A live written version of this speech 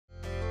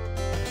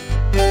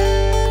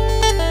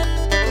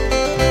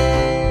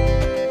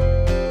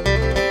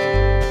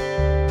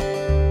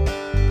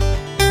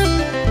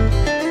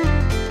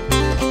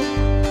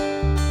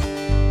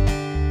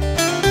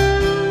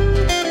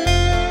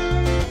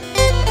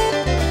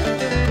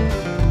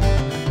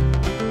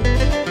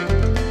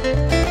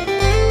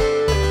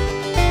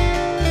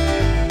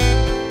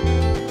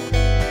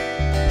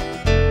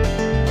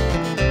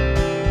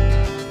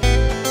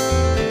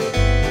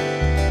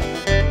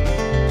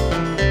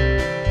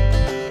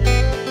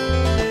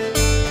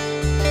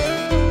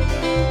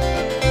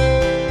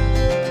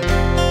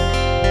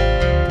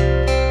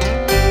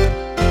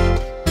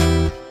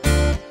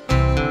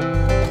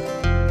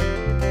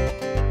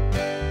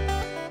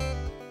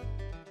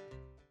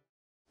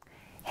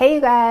Hey you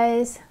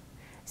guys!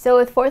 So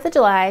with 4th of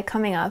July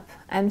coming up,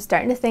 I'm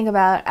starting to think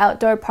about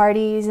outdoor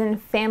parties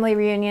and family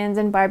reunions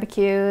and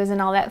barbecues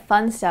and all that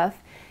fun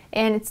stuff.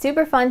 And it's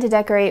super fun to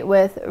decorate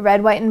with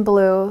red, white, and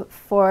blue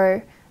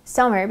for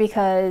summer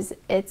because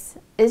it's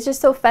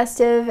just so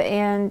festive,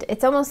 and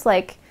it's almost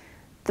like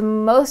the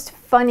most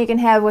fun you can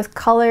have with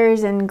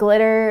colors and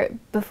glitter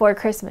before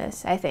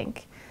Christmas, I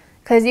think.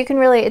 Because you can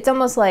really, it's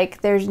almost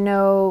like there's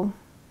no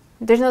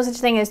such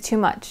thing as too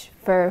much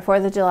for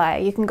 4th of July.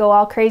 You can go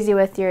all crazy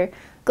with your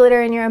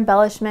glitter and your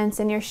embellishments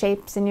and your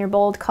shapes and your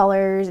bold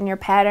colors and your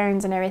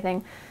patterns and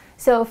everything.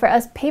 So for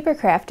us paper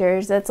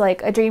crafters, that's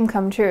like a dream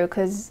come true,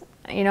 because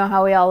you know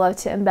how we all love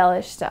to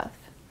embellish stuff.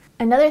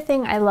 Another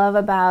thing I love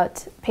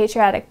about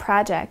patriotic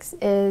projects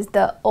is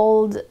the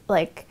old,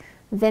 like,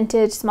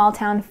 vintage small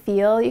town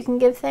feel you can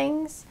give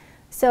things.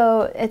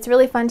 So it's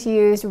really fun to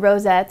use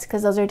rosettes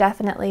because those are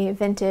definitely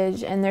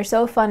vintage and they're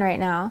so fun right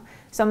now.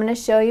 So I'm going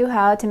to show you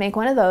how to make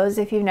one of those.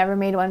 If you've never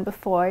made one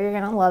before, you're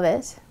going to love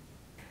it.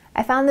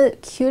 I found the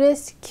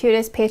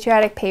cutest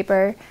patriotic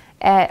paper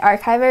at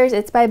Archivers.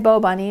 It's by Bo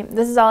Bunny.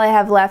 This is all I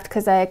have left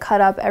because I cut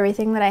up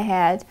everything that I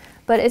had.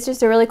 But it's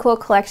just a really cool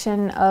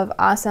collection of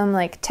awesome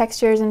like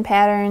textures and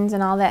patterns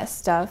and all that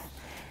stuff.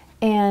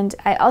 And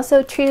I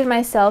also treated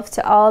myself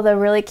to all the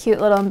really cute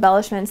little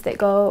embellishments that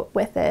go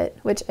with it,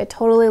 which I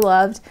totally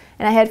loved,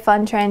 and I had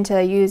fun trying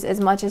to use as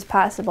much as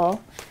possible.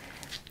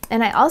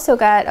 And I also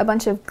got a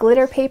bunch of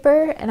glitter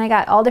paper, and I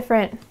got all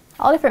different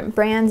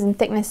brands and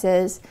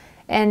thicknesses.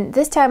 And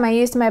this time I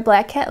used my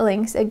Black Cat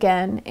Links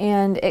again,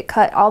 and it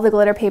cut all the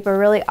glitter paper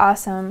really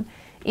awesome.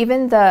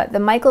 Even the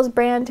Michaels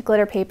brand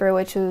glitter paper,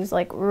 which was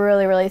like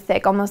really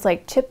thick, almost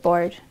like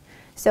chipboard.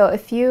 So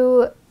if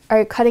you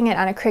are cutting it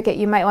on a Cricut,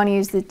 you might want to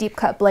use the deep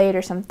cut blade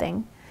or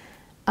something.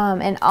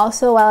 And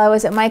also while I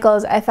was at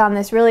Michael's, I found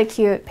this really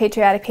cute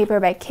patriotic paper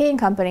by K &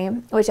 Company,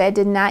 which I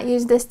did not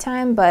use this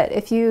time, but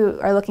if you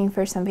are looking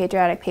for some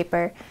patriotic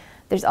paper,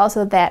 there's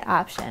also that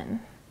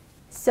option.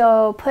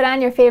 So put on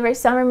your favorite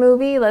summer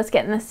movie, let's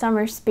get in the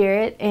summer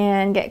spirit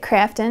and get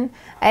crafting.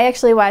 I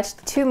actually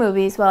watched 2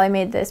 movies while I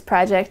made this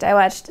project. I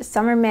watched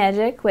Summer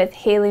Magic with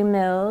Hayley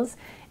Mills,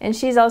 and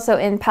she's also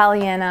in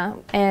Pollyanna,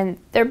 and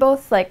they're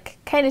both like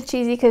kind of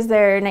cheesy because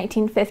they're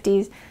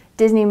 1950s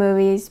Disney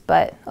movies,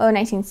 but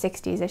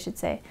 1960s I should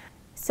say.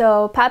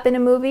 So pop in a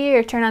movie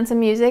or turn on some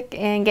music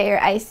and get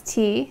your iced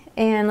tea,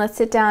 and let's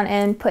sit down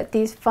and put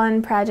these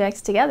fun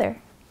projects together.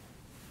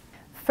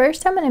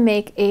 First I'm going to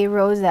make a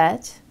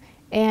rosette,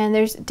 and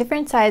there's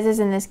different sizes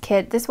in this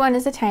kit. This one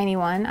is a tiny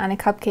one on a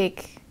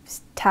cupcake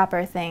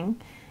topper thing,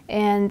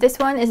 and this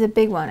one is a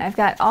big one. I've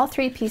got all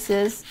 3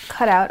 pieces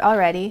cut out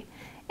already.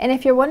 And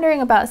if you're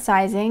wondering about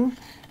sizing,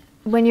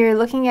 when you're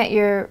looking at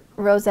your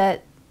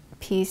rosette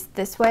piece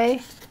this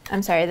way,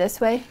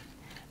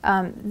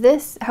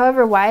 this,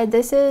 however wide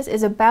this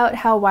is about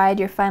how wide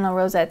your final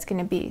rosette's going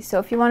to be. So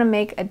if you want to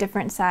make a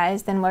different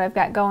size than what I've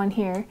got going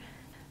here.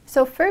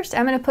 So first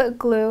I'm going to put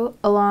glue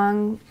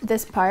along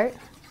this part.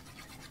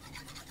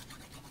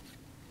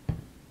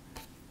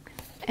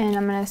 And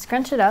I'm going to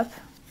scrunch it up.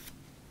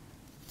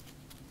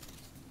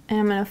 And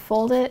I'm going to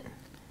fold it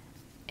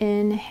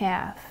in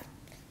half,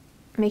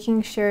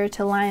 making sure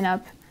to line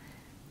up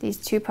these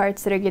 2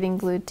 parts that are getting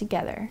glued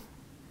together.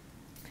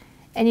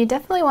 And you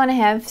definitely want to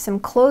have some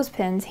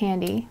clothespins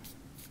handy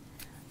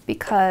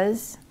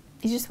because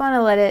you just want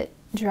to let it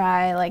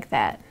dry like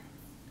that.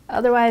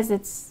 Otherwise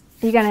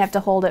you're going to have to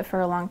hold it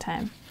for a long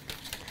time.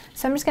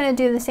 So I'm just going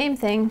to do the same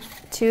thing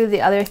to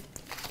the other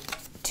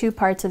 2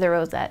 parts of the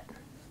rosette.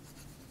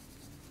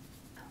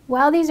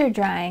 While these are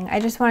drying, I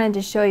just wanted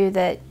to show you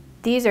that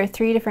these are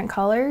 3 different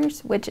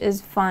colors, which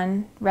is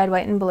fun, red,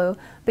 white, and blue.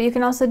 But you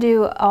can also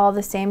do all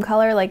the same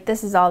color, like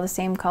this is all the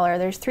same color.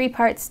 There's 3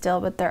 parts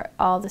still, but they're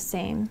all the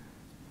same.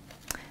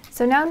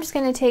 So now I'm just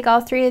going to take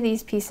all 3 of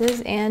these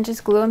pieces and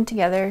just glue them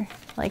together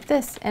like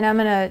this. And I'm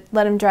going to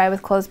let them dry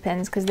with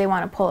clothespins because they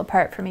want to pull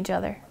apart from each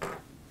other.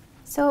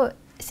 So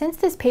since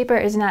this paper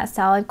is not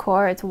solid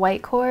core, it's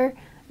white core,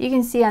 you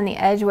can see on the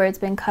edge where it's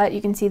been cut,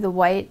 you can see the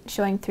white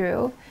showing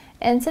through.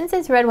 And since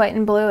it's red, white,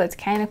 and blue, it's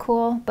kind of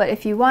cool, but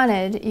if you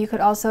wanted, you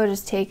could also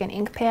just take an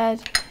ink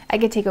pad. I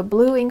could take a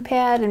blue ink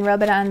pad and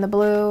rub it on the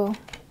blue,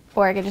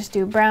 or I could just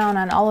do brown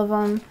on all of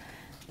them.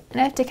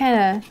 And I have to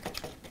kind of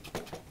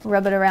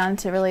rub it around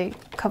to really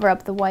cover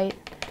up the white.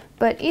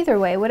 But either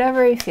way,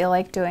 whatever you feel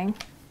like doing.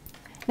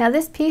 Now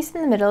this piece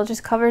in the middle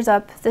just covers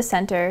up the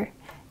center,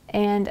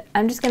 and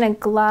I'm just going to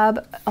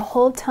glob a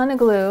whole ton of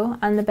glue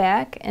on the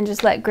back and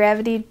just let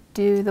gravity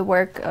do the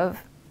work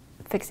of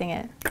fixing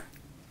it.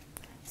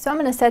 So I'm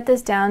going to set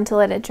this down to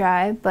let it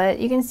dry, but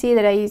you can see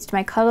that I used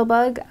my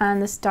Cuttlebug on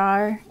the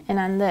star and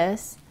on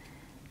this.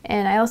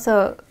 And I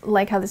also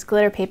like how this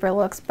glitter paper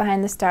looks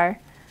behind the star,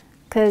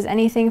 because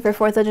anything for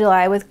 4th of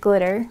July with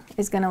glitter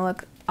is going to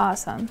look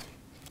awesome.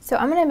 So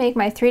I'm going to make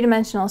my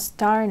 3-dimensional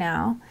star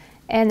now,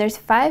 and there's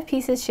 5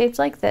 pieces shaped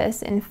like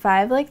this and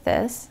 5 like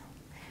this.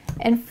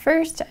 And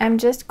first I'm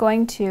just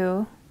going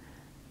to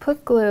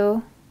put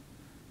glue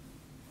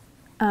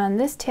on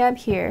this tab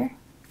here,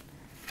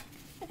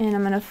 and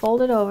I'm going to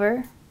fold it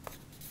over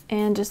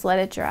and just let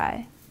it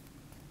dry.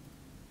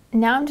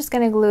 Now I'm just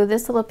going to glue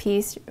this little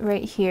piece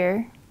right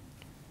here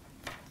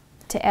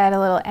to add a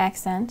little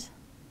accent.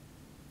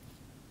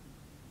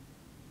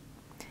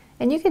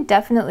 And you could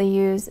definitely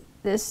use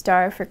this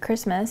star for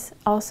Christmas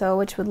also,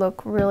 which would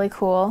look really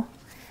cool.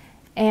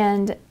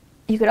 And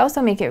you could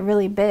also make it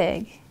really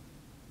big,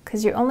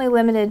 because you're only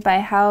limited by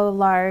how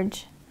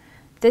large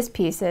this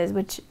piece is,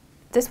 which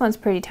this one's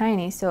pretty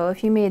tiny. So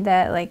if you made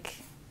that like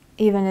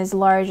even as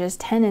large as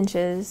 10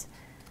 inches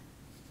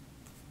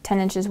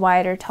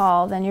wide or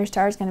tall, then your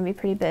star is going to be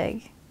pretty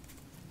big.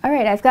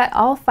 Alright, I've got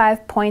all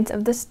 5 points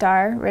of the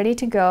star ready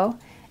to go,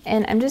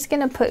 and I'm just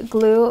going to put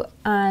glue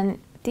on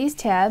these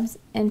tabs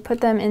and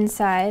put them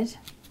inside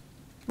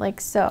like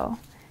so.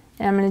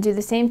 And I'm going to do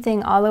the same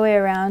thing all the way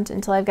around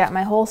until I've got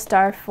my whole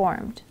star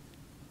formed.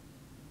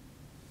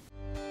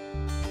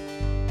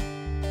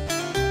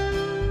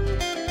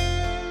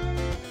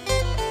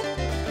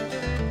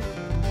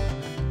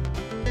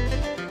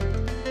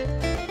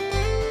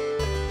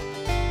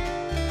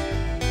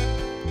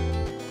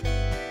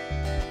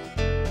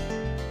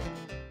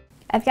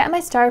 I've got my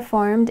star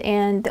formed,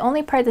 and the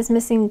only part that's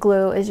missing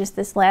glue is just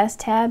this last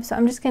tab, so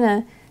I'm just going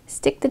to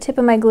stick the tip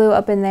of my glue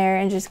up in there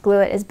and just glue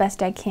it as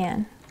best I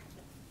can.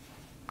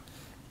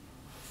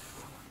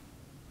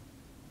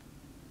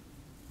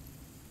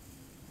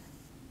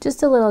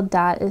 Just a little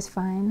dot is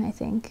fine, I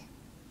think.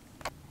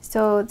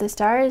 So the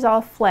star is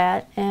all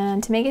flat,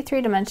 and to make it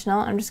three-dimensional,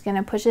 I'm just going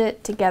to push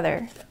it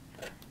together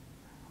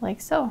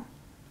like so.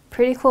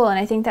 Pretty cool, and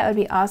I think that would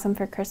be awesome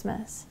for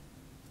Christmas.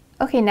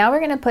 Okay, now we're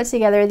going to put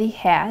together the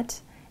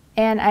hat,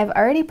 and I've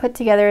already put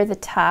together the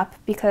top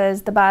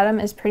because the bottom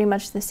is pretty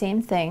much the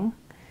same thing.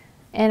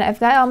 And I've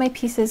got all my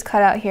pieces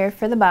cut out here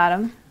for the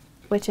bottom,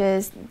 which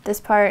is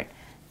this part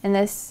and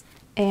this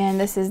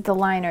is the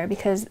liner,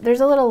 because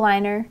there's a little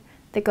liner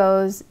that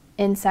goes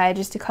inside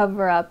just to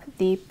cover up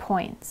the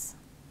points.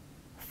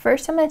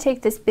 First I'm going to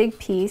take this big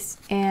piece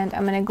and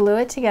I'm going to glue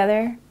it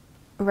together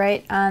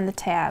right on the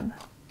tab.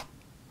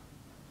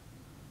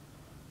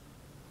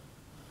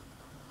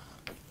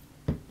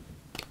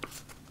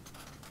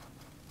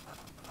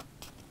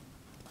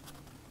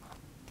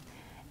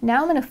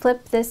 Now I'm going to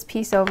flip this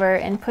piece over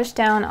and push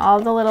down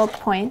all the little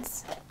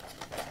points,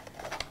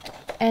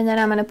 and then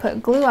I'm going to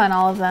put glue on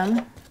all of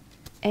them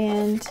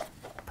and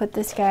put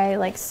this guy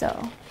like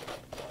so.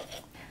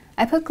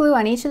 I put glue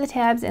on each of the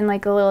tabs in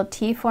like a little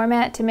T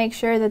format to make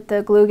sure that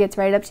the glue gets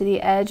right up to the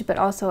edge but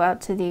also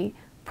out to the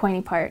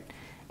pointy part.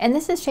 And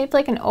this is shaped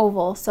like an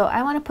oval, so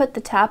I want to put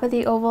the top of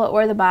the oval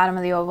or the bottom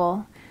of the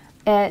oval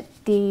at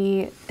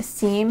the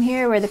seam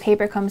here where the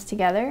paper comes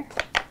together.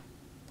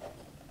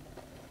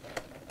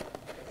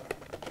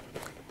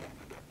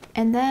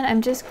 And then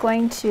I'm just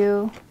going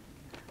to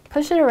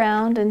push it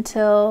around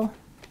until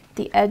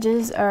the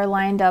edges are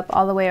lined up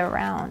all the way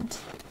around.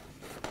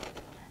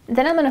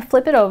 Then I'm going to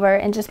flip it over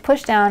and just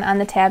push down on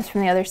the tabs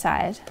from the other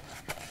side.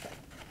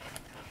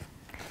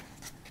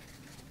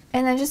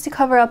 And then just to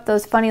cover up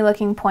those funny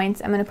looking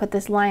points, I'm going to put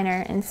this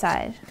liner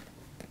inside.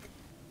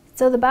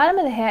 So the bottom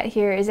of the hat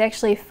here is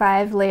actually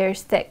 5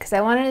 layers thick because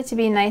I wanted it to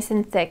be nice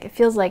and thick. It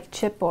feels like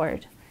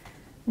chipboard.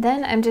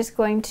 Then I'm just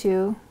going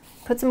to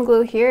put some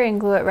glue here and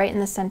glue it right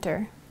in the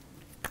center.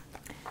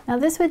 Now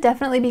this would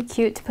definitely be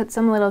cute to put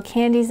some little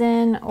candies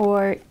in,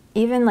 or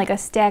even like a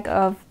stack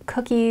of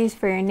cookies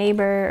for your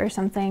neighbor or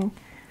something.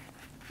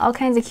 All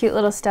kinds of cute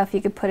little stuff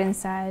you could put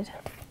inside.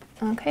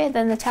 Okay,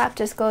 then the top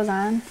just goes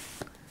on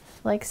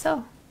like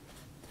so.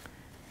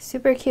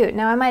 Super cute.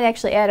 Now I might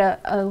actually add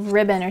a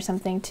ribbon or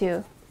something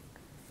too.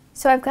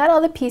 So I've got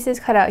all the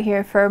pieces cut out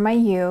here for my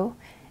U,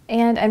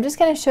 and I'm just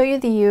going to show you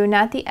the U,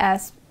 not the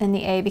S and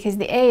the A, because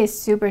the A is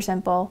super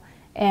simple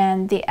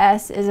and the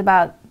S is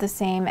about the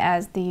same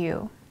as the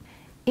U.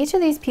 Each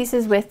of these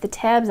pieces with the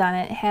tabs on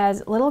it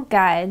has little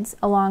guides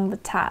along the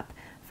top.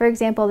 For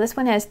example, this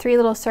one has 3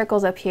 little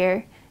circles up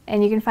here,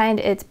 and you can find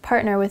its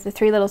partner with the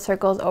 3 little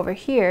circles over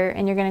here,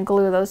 and you're going to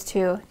glue those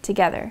two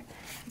together.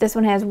 This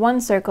one has 1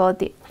 circle at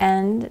the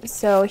end,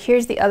 so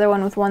here's the other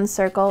one with 1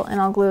 circle,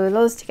 and I'll glue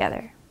those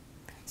together.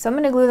 So I'm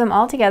going to glue them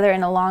all together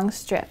in a long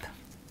strip.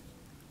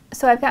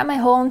 So I've got my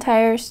whole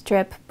entire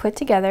strip put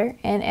together,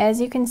 and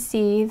as you can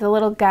see, the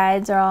little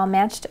guides are all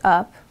matched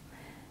up.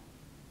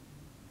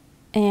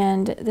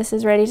 And this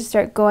is ready to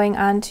start going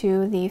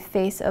onto the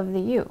face of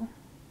the U.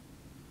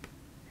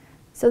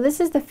 So this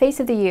is the face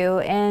of the U,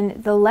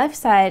 and the left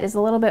side is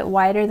a little bit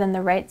wider than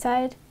the right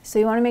side, so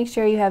you want to make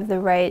sure you have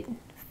the right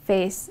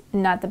face,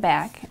 not the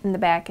back, and the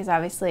back is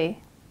obviously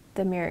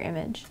the mirror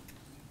image.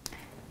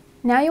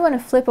 Now you want to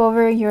flip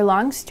over your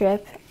long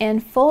strip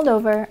and fold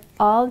over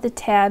all the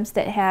tabs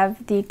that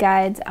have the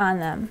guides on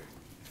them.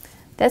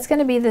 That's going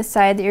to be the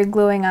side that you're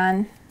gluing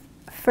on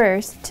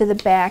first to the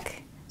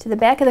back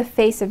of the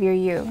face of your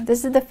U.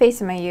 This is the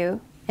face of my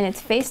U, and it's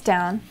face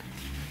down,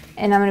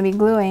 and I'm going to be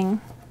gluing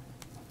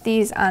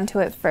these onto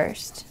it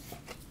first.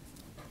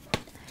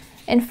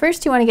 And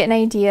first you want to get an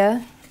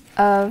idea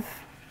of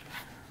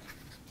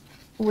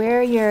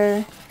where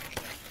your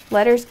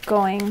letter's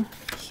going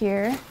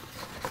here.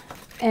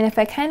 And if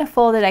I kind of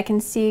fold it, I can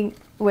see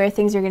where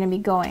things are going to be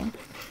going.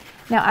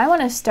 Now I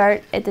want to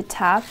start at the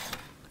top,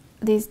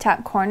 these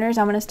top corners.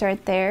 I'm going to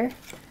start there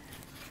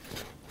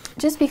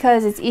just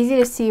because it's easy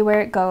to see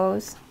where it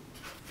goes,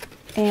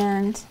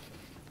 and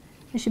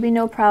there should be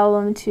no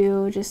problem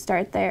to just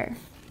start there.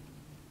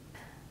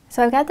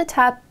 So I've got the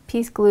top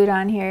piece glued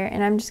on here,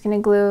 and I'm just going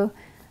to glue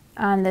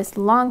on this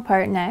long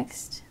part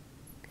next.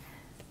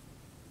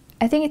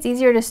 I think it's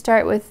easier to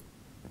start with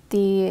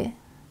the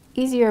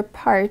easier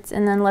parts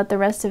and then let the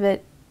rest of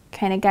it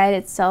kind of guide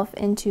itself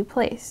into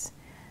place.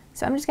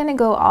 So I'm just going to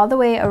go all the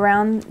way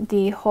around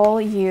the whole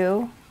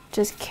U,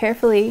 just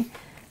carefully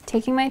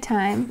taking my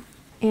time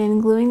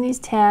and gluing these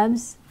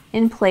tabs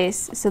in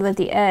place so that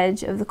the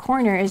edge of the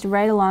corner is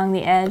right along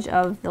the edge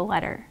of the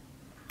letter.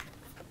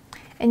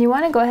 And you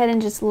want to go ahead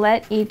and just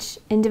let each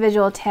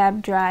individual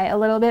tab dry a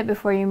little bit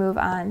before you move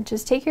on.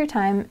 Just take your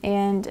time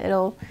and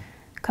it'll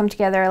come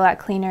together a lot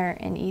cleaner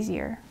and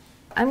easier.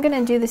 I'm going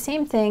to do the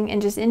same thing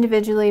and just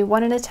individually,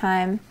 one at a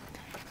time,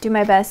 do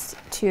my best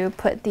to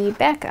put the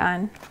back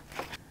on.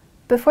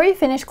 Before you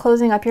finish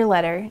closing up your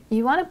letter,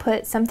 you want to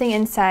put something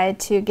inside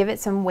to give it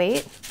some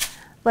weight.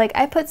 Like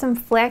I put some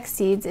flax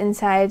seeds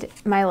inside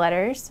my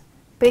letters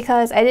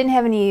because I didn't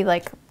have any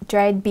like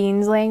dried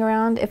beans laying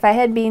around. If I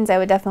had beans, I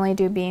would definitely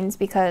do beans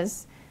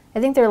because I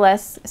think they're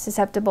less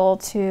susceptible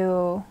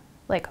to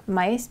like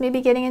mice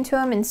maybe getting into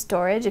them in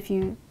storage if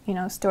you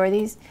store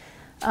these.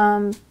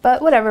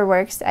 But whatever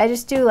works. I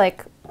just do I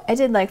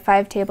did like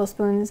 5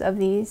 tablespoons of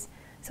these,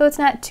 so it's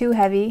not too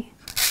heavy,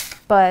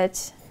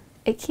 but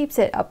it keeps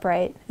it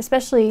upright,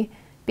 especially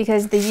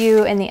because the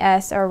U and the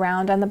S are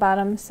round on the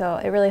bottom, so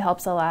it really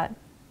helps a lot.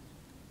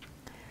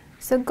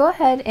 So go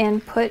ahead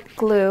and put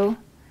glue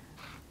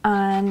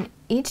on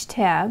each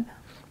tab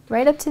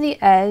right up to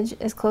the edge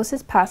as close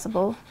as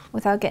possible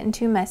without getting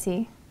too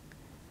messy,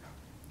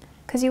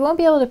 because you won't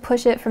be able to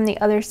push it from the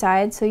other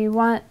side, so you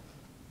want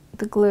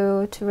the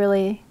glue to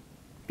really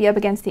be up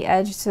against the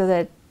edge so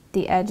that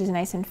the edge is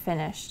nice and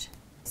finished.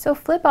 So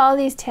flip all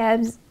these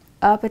tabs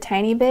up a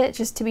tiny bit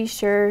just to be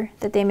sure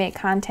that they make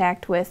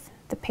contact with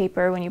the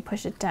paper when you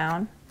push it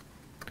down.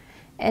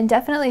 And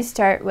definitely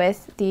start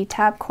with the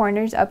top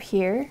corners up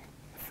here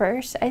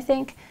first, I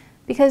think,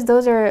 because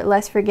those are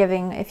less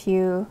forgiving if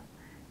you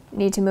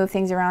need to move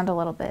things around a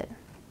little bit.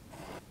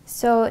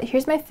 So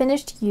here's my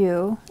finished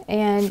U,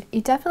 and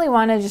you definitely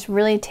want to just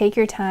really take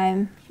your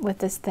time with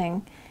this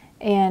thing.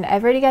 And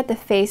I've already got the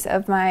face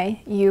of my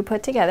U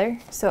put together,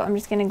 so I'm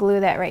just going to glue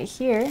that right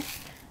here,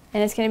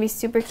 and it's going to be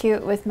super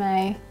cute with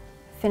my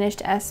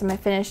finished S and my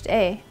finished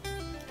A.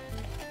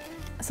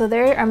 So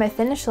there are my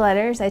finished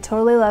letters. I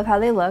totally love how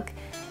they look.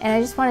 And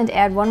I just wanted to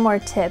add one more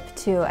tip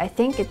too. I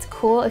think it's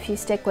cool if you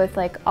stick with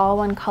like all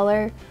one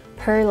color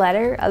per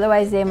letter.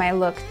 Otherwise they might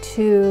look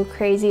too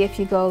crazy if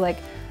you go like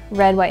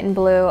red, white, and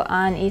blue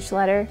on each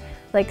letter.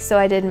 Like so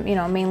I did,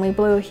 mainly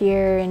blue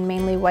here and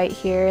mainly white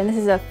here. And this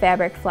is a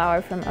fabric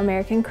flower from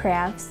American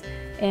Crafts.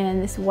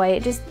 And this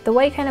white, just the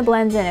white kind of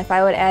blends in. If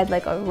I would add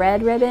like a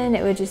red ribbon,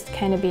 it would just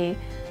kind of be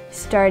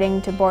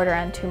starting to border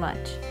on too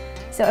much.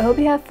 So I hope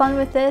you have fun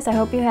with this. I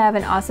hope you have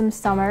an awesome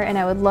summer, and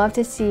I would love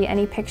to see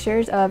any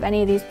pictures of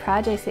any of these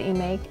projects that you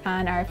make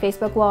on our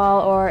Facebook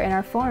wall or in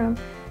our forum.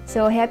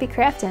 So happy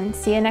crafting.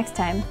 See you next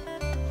time.